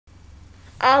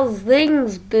how's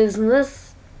things,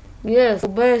 business? Yes,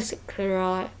 basically,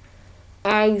 right.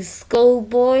 I'm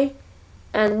Skullboy,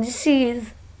 and this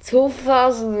is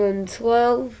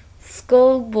 2012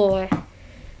 Skullboy.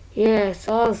 Yes,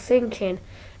 I was thinking,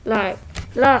 like,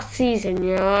 last season,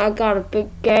 I got a bit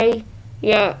gay.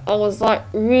 Yeah, I was, like,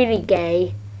 really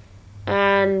gay.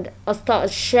 And I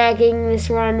started shagging this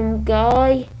random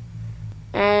guy.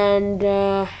 And,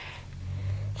 so,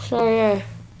 yeah.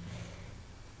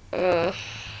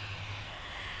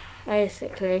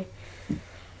 Basically.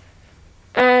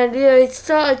 And he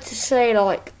started to say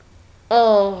like,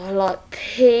 oh, like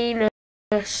penis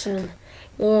and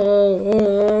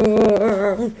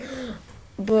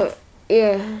but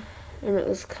yeah, and it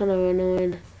was kind of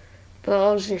annoying. But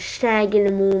I was just shagging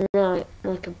him all night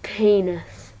like a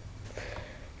penis.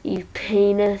 You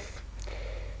penis.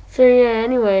 So yeah,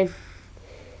 anyway,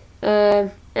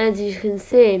 as you can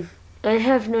see, I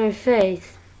have no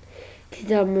face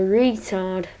because I'm a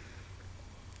retard.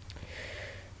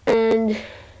 And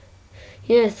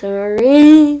yes, I'm a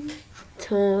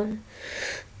retard.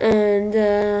 And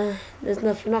there's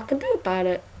nothing I can do about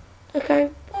it.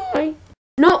 Okay, bye.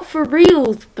 Not for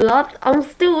reals, blood. I'm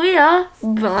still here.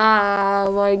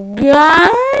 Oh my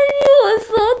god, you are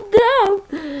so dumb.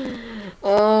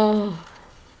 Oh.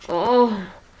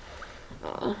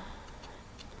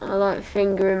 I like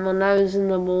fingering my nose in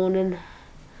the morning.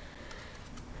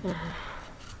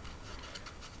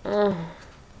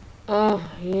 Oh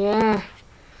yeah.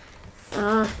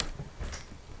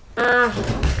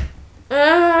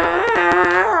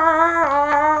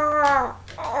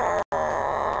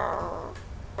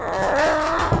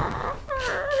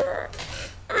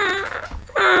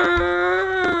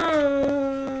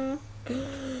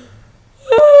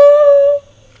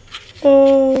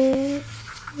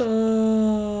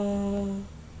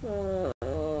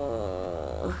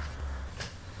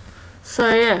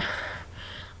 So yeah,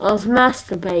 I was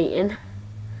masturbating.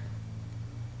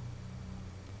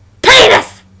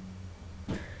 Penis!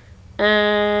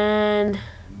 And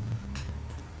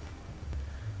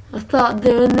I started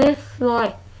doing this,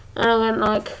 like, and I went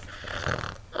like,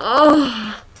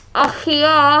 oh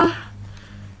yeah.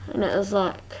 And it was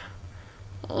like,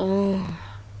 oh.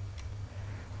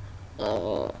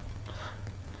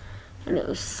 And it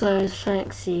was so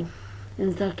sexy. It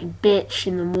was like a bitch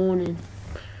in the morning.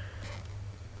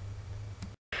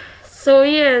 So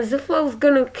yes, if I was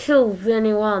gonna kill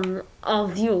any one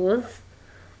of yours,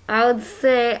 I would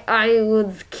say I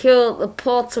would kill the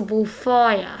portable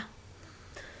fire.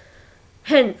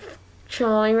 Hence,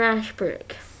 Charlie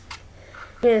Rashbrick.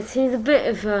 Yes, he's a bit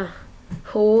of a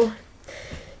whore.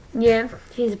 Yeah,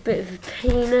 he's a bit of a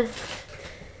penis.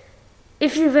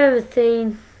 If you've ever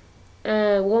seen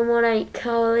 118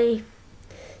 Carly,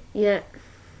 yeah,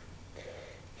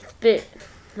 it's a bit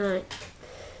like,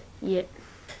 yeah,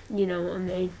 you know what I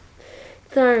mean.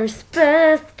 So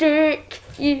spastic,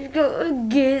 you've gotta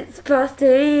get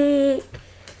spastic.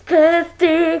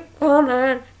 Spastic on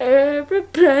an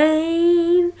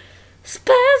aeroplane.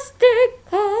 Spastic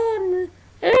on an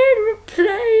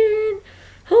aeroplane.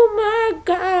 Oh my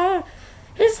god,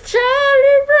 it's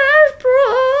Charlie Rashbrook.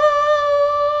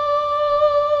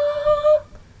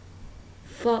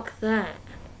 Fuck that.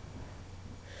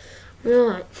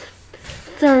 Right.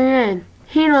 So yeah,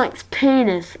 he likes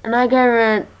penis, and I go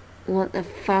around, what the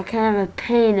fuck, I have a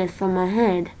penis on my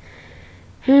head.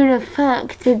 Who the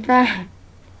fuck did that?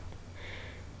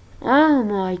 Oh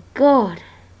my god.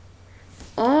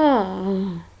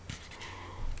 Oh,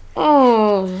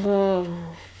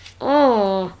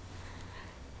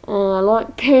 I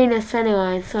like penis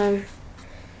anyway, so,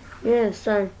 yeah,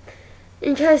 so,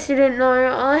 in case you didn't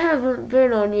know, I haven't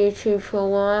been on YouTube for a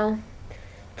while,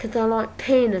 because I like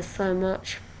penis so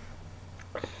much.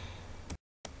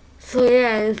 So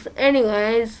yeah,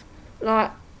 anyways,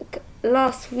 like,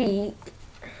 last week,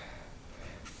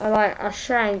 I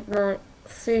shagged, like,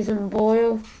 Susan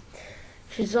Boyle.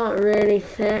 She's like really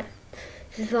fit.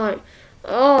 She's like,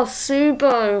 oh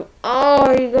Subo,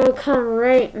 oh you're gonna come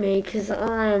rape me because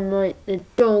I am like the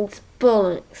dog's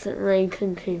bollocks at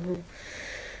raping people.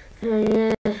 So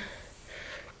yeah,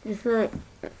 it's like,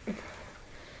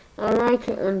 I like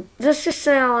it when, let's just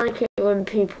say I like it when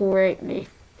people rape me.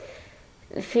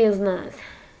 It feels nice.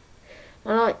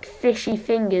 I like fishy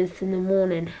fingers in the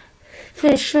morning.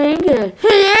 Fish finger,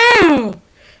 yeah!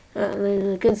 That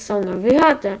is a good song. Have you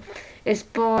heard that? It's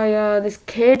by this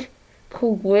kid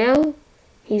called Will.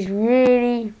 He's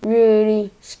really,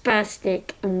 really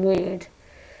spastic and weird.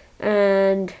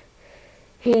 And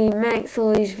he makes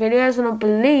all these videos, and I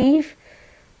believe,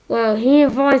 well, he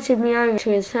invited me over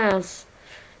to his house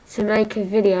to make a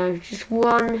video. Just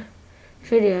one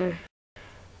video.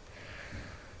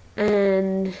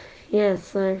 And yeah,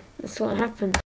 so that's what happened.